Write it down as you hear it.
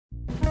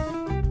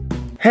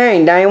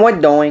Hey, Danny,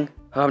 what doing?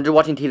 I'm just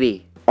watching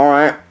TV.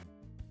 Alright.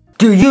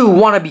 Do you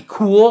want to be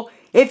cool?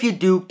 If you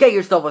do, get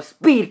yourself a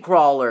speed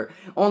crawler.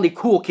 Only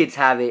cool kids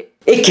have it.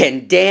 It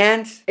can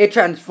dance, it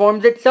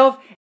transforms itself,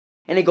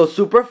 and it goes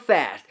super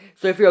fast.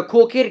 So if you're a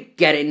cool kid,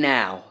 get it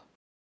now.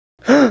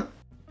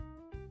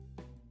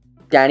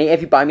 Danny,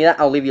 if you buy me that,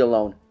 I'll leave you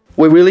alone.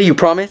 Wait, really? You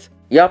promise?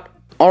 Yup.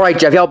 Alright,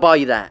 Jeffy, I'll buy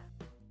you that.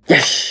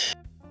 Yes!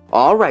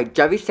 Alright,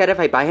 Jeffy said if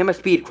I buy him a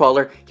speed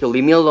crawler, he'll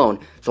leave me alone.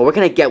 So where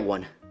can I get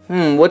one?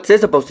 What's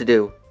this supposed to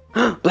do?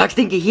 Black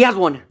Stinky, he has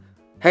one!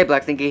 Hey,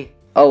 Black Stinky.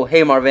 Oh,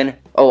 hey, Marvin.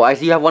 Oh, I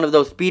see you have one of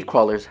those speed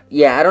crawlers.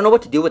 Yeah, I don't know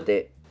what to do with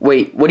it.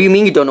 Wait, what do you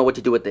mean you don't know what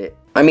to do with it?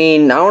 I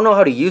mean, I don't know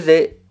how to use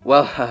it.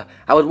 Well,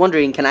 I was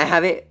wondering, can I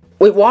have it?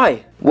 Wait,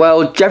 why?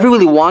 Well, Jeffy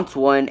really wants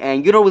one,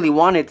 and you don't really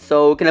want it,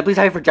 so can I please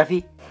have it for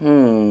Jeffy?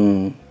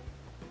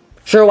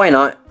 Sure, why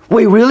not?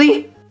 Wait,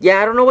 really? Yeah,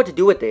 I don't know what to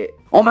do with it.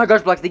 Oh my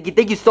gosh, Black Stinky,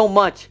 thank you so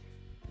much.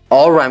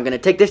 Alright, I'm gonna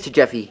take this to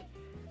Jeffy.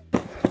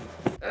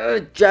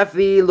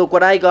 Jeffy, look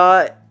what I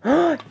got.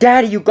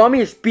 Daddy, you got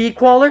me a speed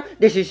crawler?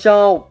 This is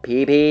so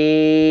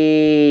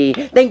pee-pee.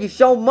 Thank you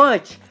so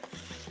much.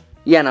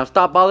 Yeah, now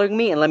stop bothering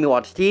me and let me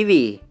watch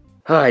TV.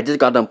 I just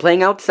got done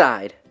playing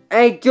outside.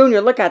 Hey, Junior,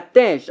 look at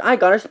this. I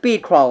got a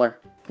speed crawler.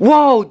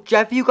 Whoa,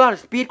 Jeffy, you got a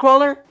speed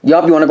crawler?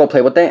 Yup, you wanna go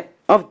play with it?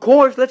 Of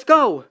course, let's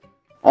go.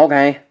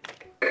 Okay.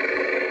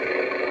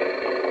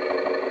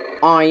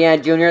 Oh yeah,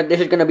 Junior, this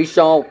is gonna be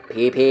so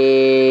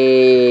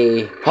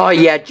pee-pee. Oh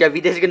yeah, Jeffy,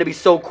 this is gonna be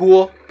so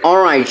cool.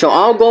 Alright, so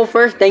I'll go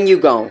first, then you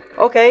go.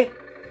 Okay.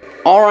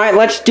 Alright,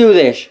 let's do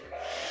this.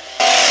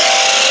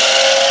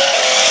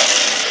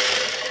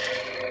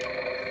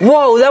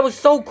 Whoa, that was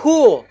so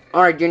cool.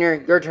 Alright,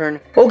 Junior, your turn.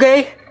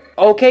 Okay.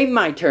 Okay,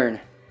 my turn.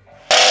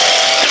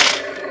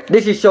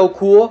 This is so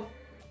cool.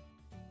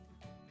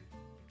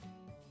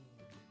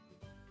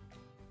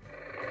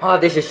 Oh,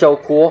 this is so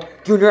cool.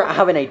 Junior, I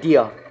have an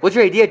idea. What's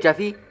your idea,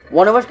 Jeffy?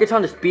 One of us gets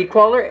on the speed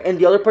crawler and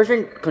the other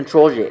person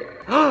controls it.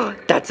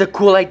 That's a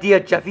cool idea,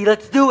 Jeffy.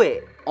 Let's do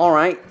it.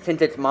 Alright,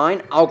 since it's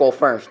mine, I'll go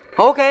first.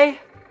 Okay.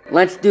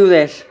 Let's do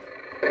this.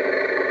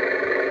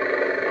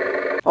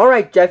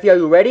 Alright, Jeffy, are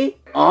you ready?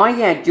 Oh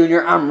yeah,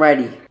 Junior, I'm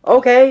ready.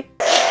 Okay.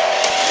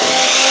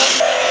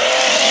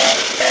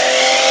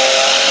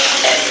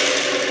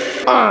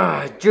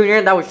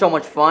 Junior, that was so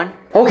much fun.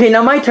 Okay,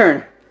 now my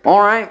turn.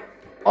 Alright.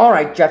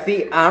 Alright,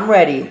 Jeffy, I'm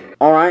ready.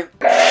 Alright.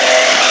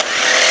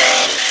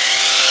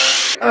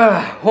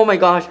 Oh my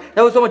gosh,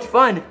 that was so much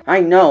fun. I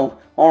know.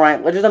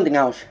 Alright, let's do something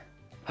else.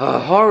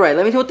 Alright,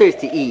 let me see what there is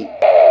to eat.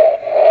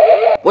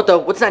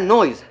 What's that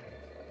noise?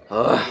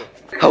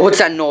 What's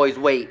that noise?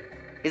 Wait,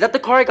 is that the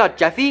car I got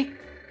Jeffy?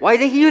 Why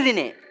isn't he using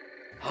it?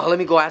 Let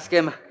me go ask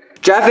him.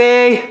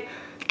 Jeffy!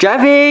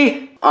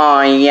 Jeffy!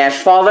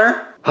 Yes,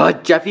 father?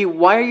 Jeffy,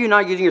 why are you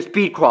not using your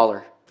speed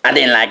crawler? I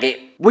didn't like it.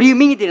 What do you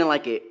mean you didn't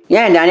like it?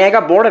 Yeah, Danny, I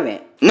got bored of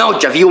it. No,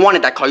 Jeffy, you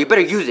wanted that car. You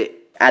better use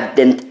it. I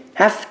didn't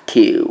have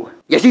to.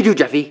 Yes, you do,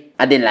 Jeffy.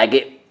 I didn't like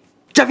it.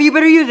 Jeffy, you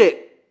better use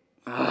it.